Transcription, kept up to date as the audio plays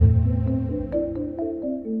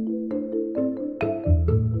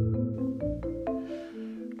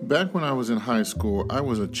back when I was in high school, I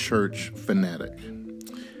was a church fanatic.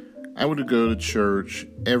 I would go to church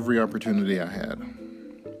every opportunity I had.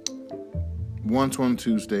 Once on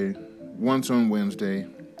Tuesday, once on Wednesday,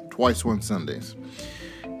 twice on Sundays.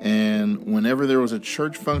 And whenever there was a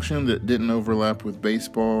church function that didn't overlap with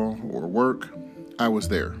baseball or work, I was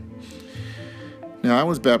there. Now, I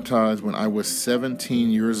was baptized when I was 17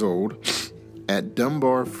 years old at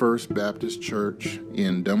Dunbar First Baptist Church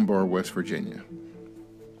in Dunbar, West Virginia.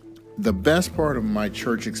 The best part of my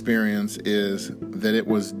church experience is that it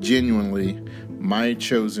was genuinely my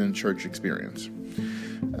chosen church experience.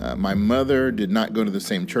 My mother did not go to the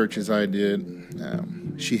same church as I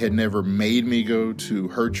did. She had never made me go to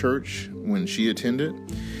her church when she attended.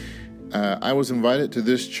 I was invited to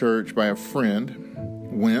this church by a friend,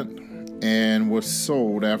 went, and was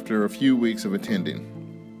sold after a few weeks of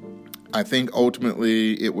attending. I think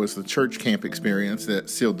ultimately it was the church camp experience that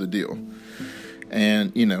sealed the deal.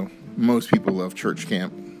 And, most people love church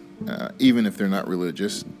camp, even if they're not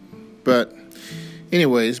religious. But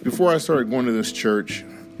anyways, before I started going to this church,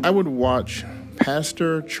 I would watch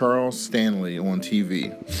Pastor Charles Stanley on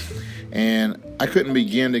TV. And I couldn't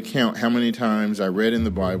begin to count how many times I read in the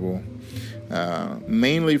Bible,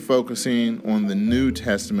 mainly focusing on the New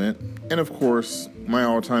Testament, and of course, my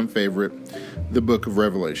all-time favorite, the book of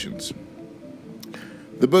Revelations.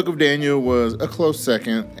 The book of Daniel was a close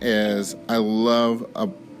second, as I love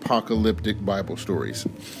apocalyptic Bible stories.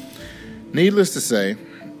 Needless to say,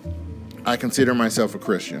 I consider myself a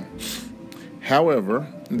Christian.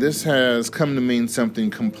 However, this has come to mean something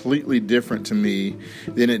completely different to me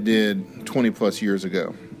than it did 20 plus years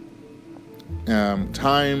ago.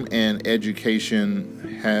 Time and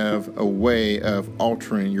education have a way of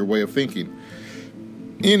altering your way of thinking.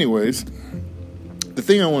 Anyways, the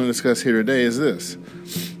thing I want to discuss here today is this: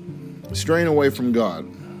 straying away from God,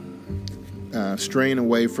 straying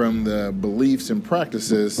away from the beliefs and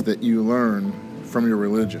practices that you learn from your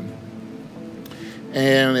religion.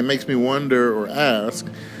 And it makes me wonder or ask,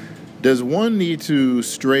 does one need to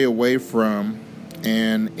stray away from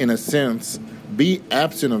and, in a sense, be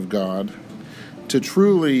absent of God to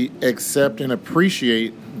truly accept and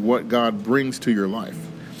appreciate what God brings to your life?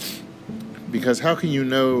 Because how can you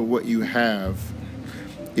know what you have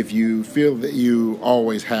if you feel that you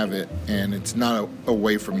always have it and it's not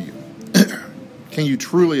away from you? Can you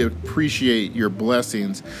truly appreciate your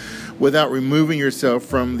blessings without removing yourself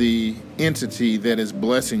from the entity that is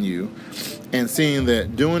blessing you and seeing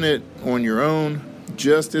that doing it on your own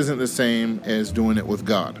just isn't the same as doing it with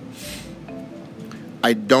God?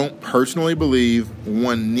 I don't personally believe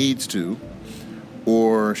one needs to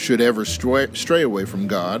or should ever stray away from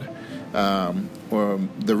God or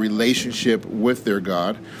the relationship with their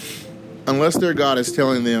God unless their God is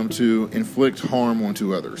telling them to inflict harm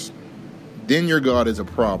onto others. Then your God is a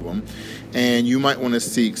problem, and you might want to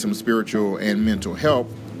seek some spiritual and mental help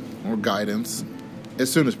or guidance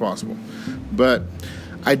as soon as possible. But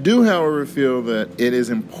I do, however, feel that it is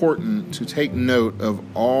important to take note of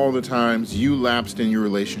all the times you lapsed in your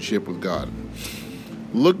relationship with God.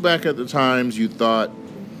 Look back at the times you thought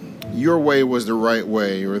your way was the right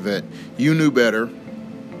way, or that you knew better,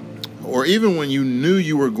 or even when you knew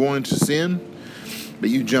you were going to sin, but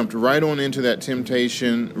you jumped right on into that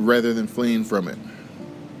temptation rather than fleeing from it.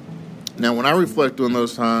 Now, when I reflect on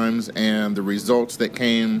those times and the results that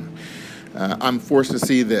came, I'm forced to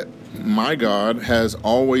see that my God has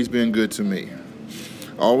always been good to me,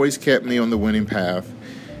 always kept me on the winning path,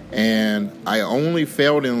 and I only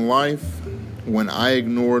failed in life when I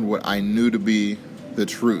ignored what I knew to be the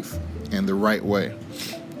truth and the right way.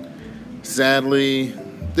 Sadly,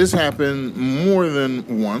 this happened more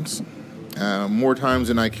than once, more times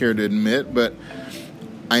than I care to admit, but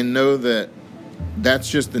I know that that's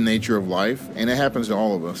just the nature of life, and it happens to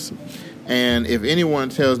all of us. And if anyone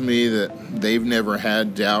tells me that they've never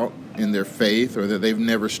had doubt in their faith or that they've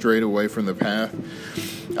never strayed away from the path,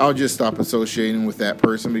 I'll just stop associating with that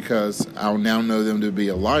person, because I'll now know them to be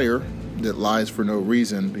a liar that lies for no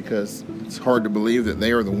reason, because it's hard to believe that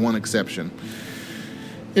they are the one exception.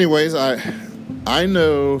 Anyways, I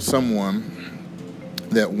know someone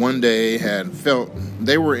that one day had felt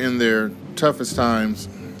they were in their toughest times,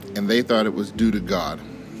 and they thought it was due to God.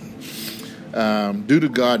 Due to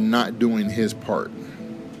God not doing his part.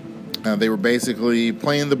 They were basically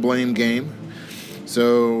playing the blame game.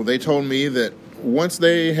 So they told me that once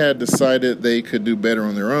they had decided they could do better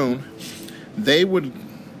on their own, they would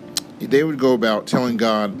go about telling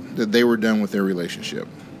God that they were done with their relationship.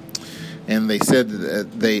 And they said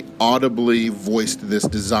that they audibly voiced this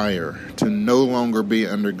desire to no longer be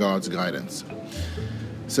under God's guidance.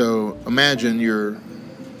 So imagine you're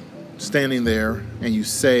standing there and you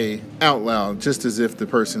say out loud, just as if the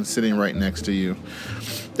person's sitting right next to you.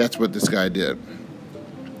 That's what this guy did.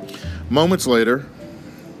 Moments later,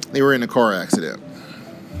 they were in a car accident.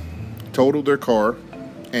 Totaled their car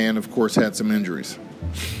and, of course, had some injuries.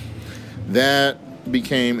 That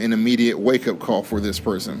became an immediate wake-up call for this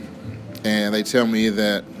person. And they tell me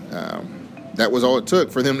that that was all it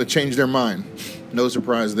took for them to change their mind. No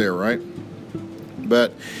surprise there, right?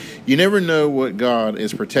 But you never know what God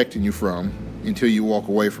is protecting you from until you walk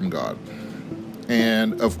away from God.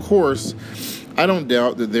 And, of course, I don't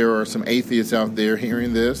doubt that there are some atheists out there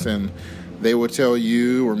hearing this, and they will tell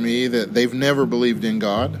you or me that they've never believed in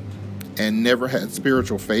God and never had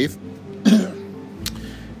spiritual faith,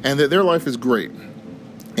 and that their life is great.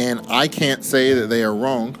 And I can't say that they are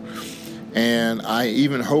wrong, and I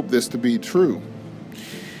even hope this to be true.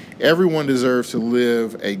 Everyone deserves to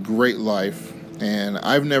live a great life, and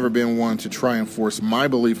I've never been one to try and force my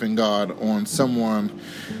belief in God on someone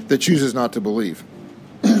that chooses not to believe.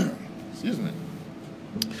 Excuse me.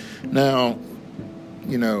 Now,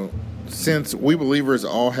 since we believers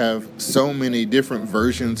all have so many different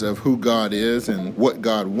versions of who God is and what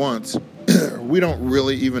God wants, we don't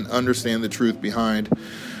really even understand the truth behind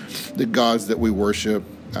the gods that we worship.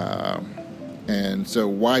 And so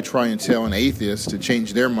why try and tell an atheist to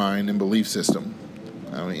change their mind and belief system?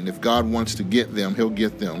 I mean, if God wants to get them, he'll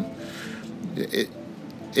get them.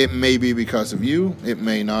 It may be because of you. It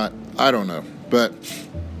may not. I don't know. But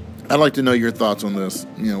I'd like to know your thoughts on this.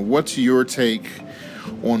 What's your take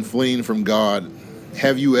on fleeing from God?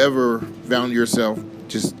 Have you ever found yourself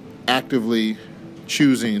just actively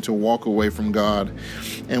choosing to walk away from God?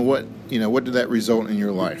 And what did that result in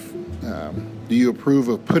your life? Do you approve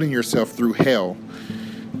of putting yourself through hell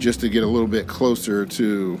just to get a little bit closer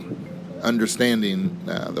to understanding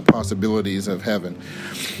the possibilities of heaven?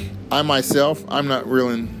 I myself, I'm not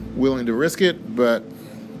really willing to risk it, but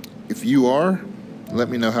if you are, let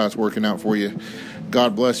me know how it's working out for you.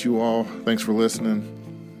 God bless you all. Thanks for listening.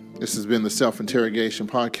 This has been the Self-Interrogation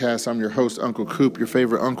Podcast. I'm your host, Uncle Coop, your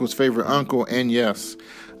favorite uncle's favorite uncle. And yes,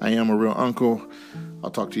 I am a real uncle.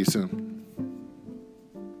 I'll talk to you soon.